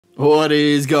What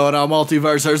is going on,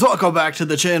 Multiversers? Welcome back to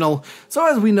the channel. So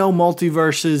as we know,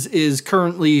 Multiversus is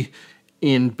currently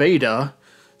in beta.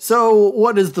 So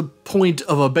what is the point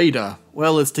of a beta?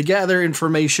 Well, it's to gather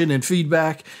information and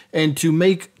feedback and to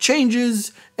make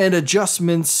changes and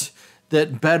adjustments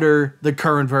that better the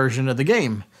current version of the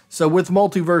game. So with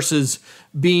Multiversus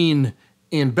being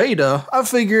in beta, I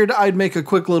figured I'd make a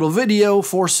quick little video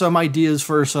for some ideas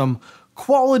for some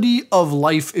quality of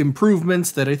life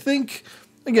improvements that I think,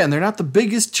 again, they're not the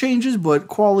biggest changes, but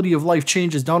quality of life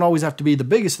changes don't always have to be the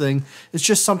biggest thing. It's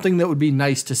just something that would be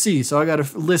nice to see. So I got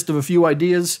a list of a few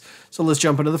ideas, so let's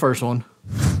jump into the first one.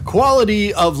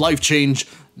 Quality of life change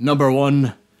number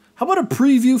 1. How about a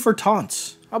preview for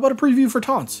taunts?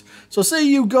 So say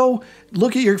you go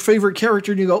look at your favorite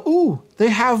character and you go, ooh, they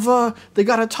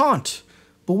got a taunt.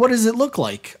 But what does it look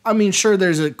like? I mean, sure,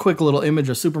 there's a quick little image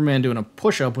of Superman doing a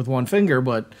push-up with one finger,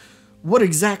 but what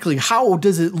exactly, how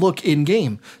does it look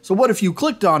in-game? So what if you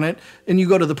clicked on it and you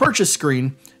go to the purchase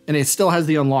screen and it still has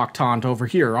the unlocked taunt over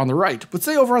here on the right? But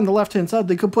say over on the left-hand side,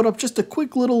 they could put up just a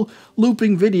quick little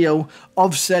looping video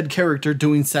of said character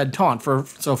doing said taunt.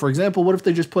 So for example, what if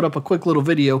they just put up a quick little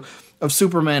video of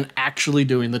Superman actually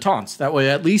doing the taunts? That way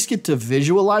I at least get to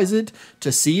visualize it,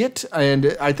 to see it,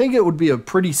 and I think it would be a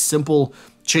pretty simple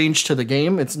change to the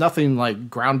game. It's nothing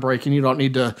like groundbreaking. You don't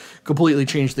need to completely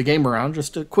change the game around.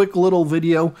 Just a quick little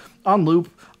video on loop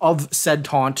of said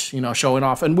taunt, you know, showing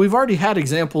off. And we've already had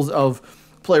examples of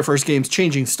player first games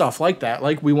changing stuff like that.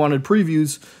 Like we wanted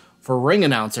previews for ring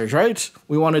announcers, right?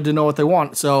 We wanted to know what they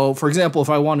want. So for example, if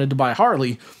I wanted to buy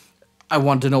Harley, I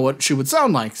wanted to know what she would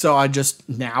sound like. So I just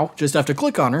have to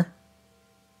click on her.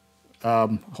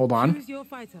 Hold on. Choose your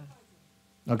fighter.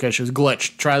 Okay, she was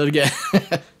glitched. Try that again.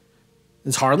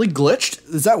 Is Harley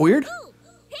glitched? Is that weird? Ooh,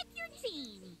 pick your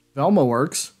team. Velma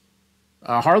works.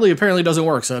 Harley apparently doesn't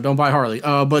work, so don't buy Harley.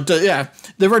 Yeah,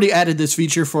 they've already added this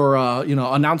feature for,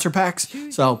 announcer packs.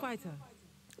 So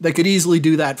they could easily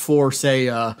do that for, say,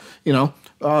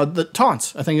 the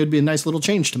taunts. I think it would be a nice little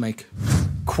change to make.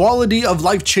 Quality of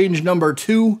life change number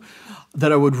 2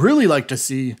 that I would really like to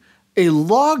see, a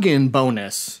login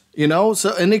bonus,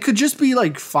 and it could just be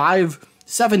like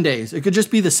 7 days. It could just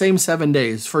be the same 7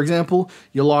 days. For example,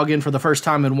 you log in for the first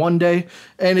time in one day,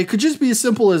 and it could just be as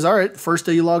simple as, all right, first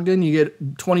day you logged in, you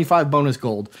get 25 bonus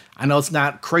gold. I know it's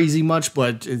not crazy much,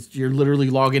 but you're literally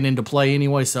logging into play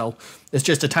anyway, so it's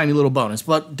just a tiny little bonus.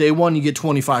 But day 1, you get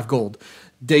 25 gold.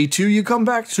 Day 2, you come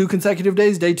back 2 consecutive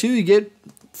days. Day 2, you get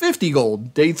 50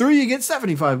 gold. Day 3, you get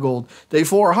 75 gold. Day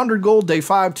 4, 100 gold. Day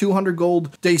 5, 200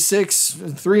 gold. Day 6,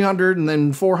 300, and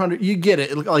then 400. You get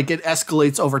it. Like it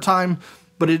escalates over time.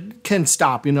 But it can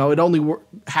stop, it only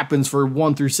happens for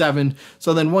 1 through 7.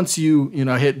 So then once you,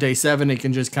 hit day 7, it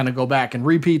can just kind of go back and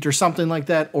repeat or something like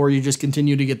that. Or you just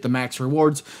continue to get the max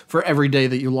rewards for every day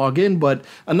that you log in. But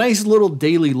a nice little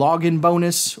daily login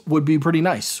bonus would be pretty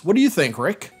nice. What do you think,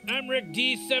 Rick? I'm Rick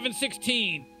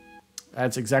D716.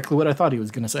 That's exactly what I thought he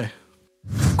was going to say.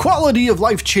 Quality of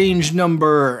life change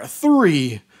number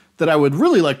 3 that I would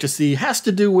really like to see has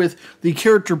to do with the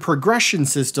character progression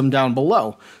system down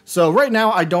below. So right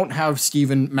now I don't have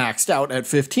Steven maxed out at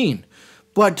 15,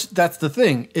 but that's the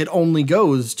thing. It only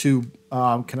goes to,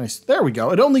 there we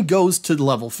go. It only goes to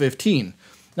level 15.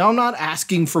 Now I'm not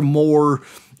asking for more,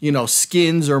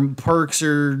 skins or perks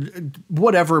or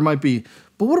whatever it might be,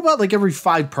 but what about like every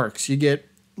 5 perks you get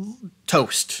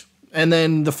toast? And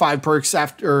then the 5 perks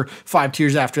after, or 5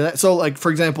 tiers after that. So like,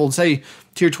 for example, say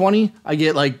tier 20, I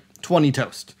get like 20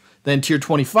 toast. Then tier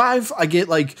 25, I get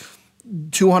like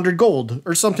 200 gold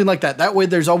or something like that. That way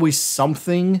there's always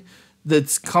something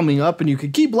that's coming up and you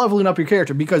can keep leveling up your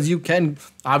character because you can,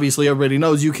 obviously everybody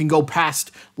knows, you can go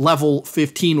past level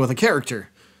 15 with a character.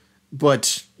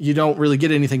 But you don't really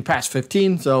get anything past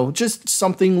 15, so just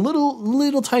something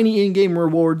little tiny in-game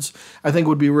rewards I think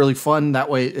would be really fun. That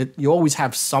way you always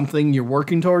have something you're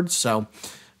working towards, so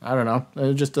I don't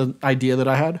know, just an idea that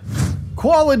I had.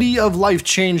 Quality of life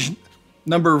change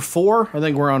number 4, I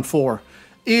think we're on 4,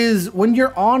 is when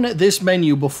you're on this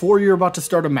menu before you're about to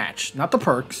start a match, not the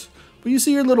perks, but you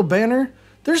see your little banner,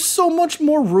 there's so much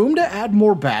more room to add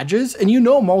more badges, and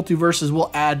Multiverses will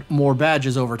add more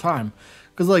badges over time.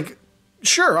 Because like,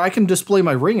 sure, I can display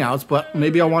my ring outs, but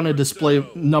maybe I want to display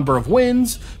number of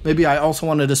wins. Maybe I also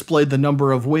want to display the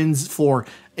number of wins for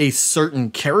a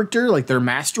certain character, like their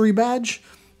mastery badge.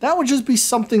 That would just be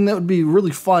something that would be really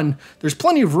fun. There's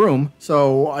plenty of room,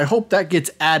 so I hope that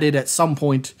gets added at some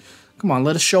point. Come on,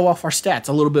 let us show off our stats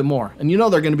a little bit more. And they're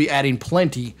going to be adding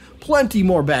plenty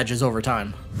more badges over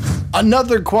time.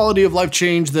 Another quality of life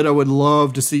change that I would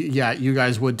love to see, yeah, you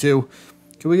guys would too.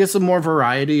 Can we get some more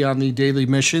variety on the daily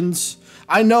missions?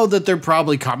 I know that they're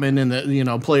probably coming in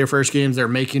the, player first games, they're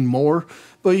making more.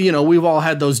 But, we've all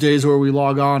had those days where we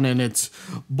log on and it's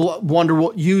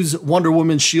use Wonder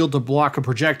Woman's shield to block a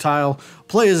projectile,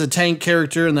 play as a tank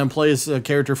character, and then play as a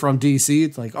character from DC.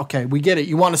 It's like, okay, we get it.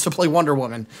 You want us to play Wonder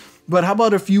Woman. But how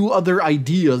about a few other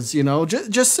ideas,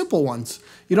 just simple ones.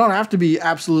 You don't have to be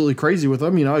absolutely crazy with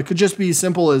them. It could just be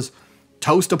simple as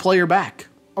toast a player back.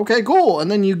 Okay, cool.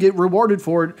 And then you get rewarded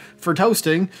for it for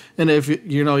toasting. And if,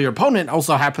 your opponent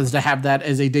also happens to have that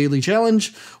as a daily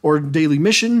challenge or daily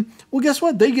mission, well, guess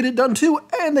what? They get it done too,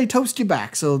 and they toast you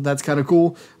back. So that's kind of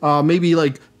cool. Maybe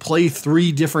like play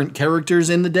 3 different characters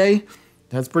in the day.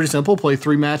 That's pretty simple. Play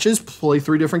 3 matches, play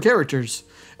 3 different characters.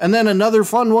 And then another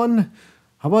fun one,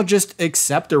 how about just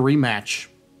accept a rematch?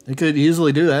 They could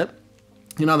easily do that.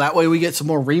 That way we get some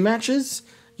more rematches.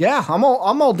 Yeah, I'm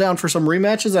all down for some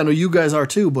rematches. I know you guys are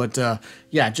too, but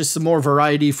yeah, just some more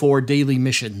variety for daily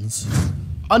missions.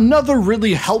 Another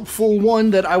really helpful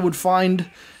one that I would find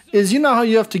is, how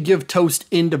you have to give toast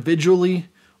individually?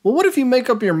 Well, what if you make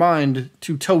up your mind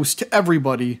to toast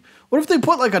everybody? What if they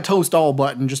put like a toast all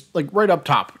button just like right up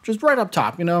top? Just right up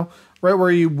top, right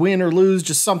where you win or lose,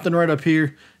 just something right up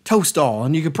here. Toast all,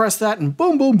 and you can press that and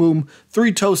boom, boom, boom,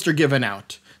 3 toasts are given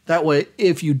out. That way,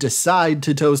 if you decide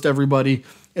to toast everybody,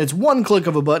 it's 1 click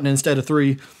of a button instead of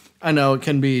 3. I know it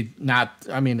can be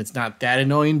it's not that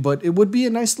annoying, but it would be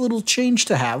a nice little change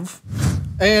to have.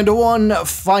 And one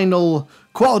final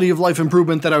quality of life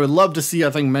improvement that I would love to see,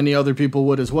 I think many other people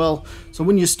would as well. So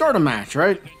when you start a match,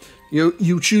 right,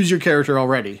 you choose your character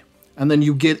already, and then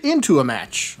you get into a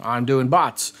match. I'm doing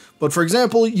bots. But for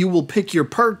example, you will pick your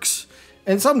perks,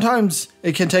 and sometimes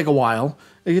it can take a while.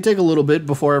 It can take a little bit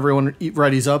before everyone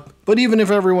readies up, but even if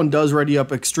everyone does ready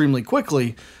up extremely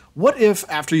quickly, what if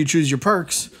after you choose your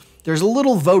perks, there's a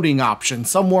little voting option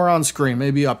somewhere on screen,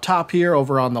 maybe up top here,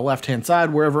 over on the left-hand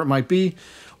side, wherever it might be,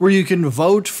 where you can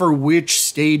vote for which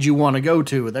stage you want to go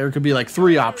to. There could be like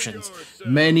 3 options.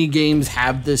 Many games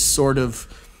have this sort of,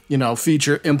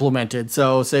 feature implemented.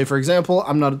 So say, for example,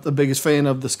 I'm not the biggest fan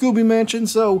of the Scooby Mansion,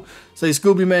 so say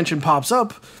Scooby Mansion pops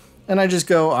up, and I just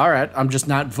go, all right, I'm just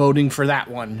not voting for that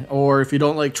one. Or if you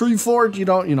don't like Tree Fort, you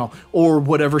don't, or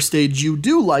whatever stage you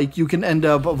do like, you can end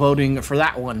up voting for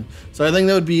that one. So I think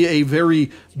that would be a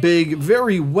very big,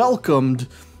 very welcomed,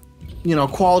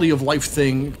 quality of life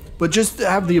thing. But just to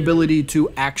have the ability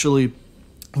to actually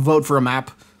vote for a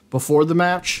map before the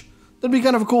match, that'd be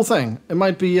kind of a cool thing. It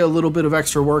might be a little bit of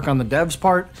extra work on the devs'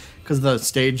 part, because the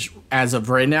stage, as of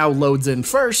right now, loads in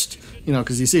first,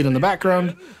 because you see it in the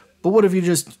background. But what if you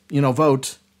just,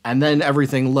 vote and then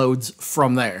everything loads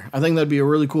from there? I think that'd be a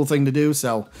really cool thing to do.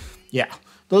 So, yeah,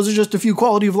 those are just a few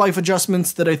quality of life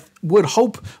adjustments that I would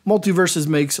hope Multiversus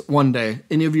makes one day.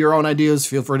 Any of your own ideas,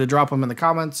 feel free to drop them in the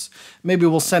comments. Maybe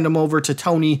we'll send them over to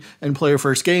Tony and Player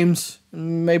First Games.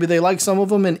 Maybe they like some of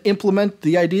them and implement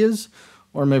the ideas,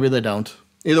 or maybe they don't.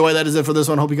 Either way, that is it for this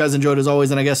one. Hope you guys enjoyed as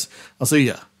always, and I guess I'll see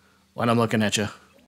ya when I'm looking at you.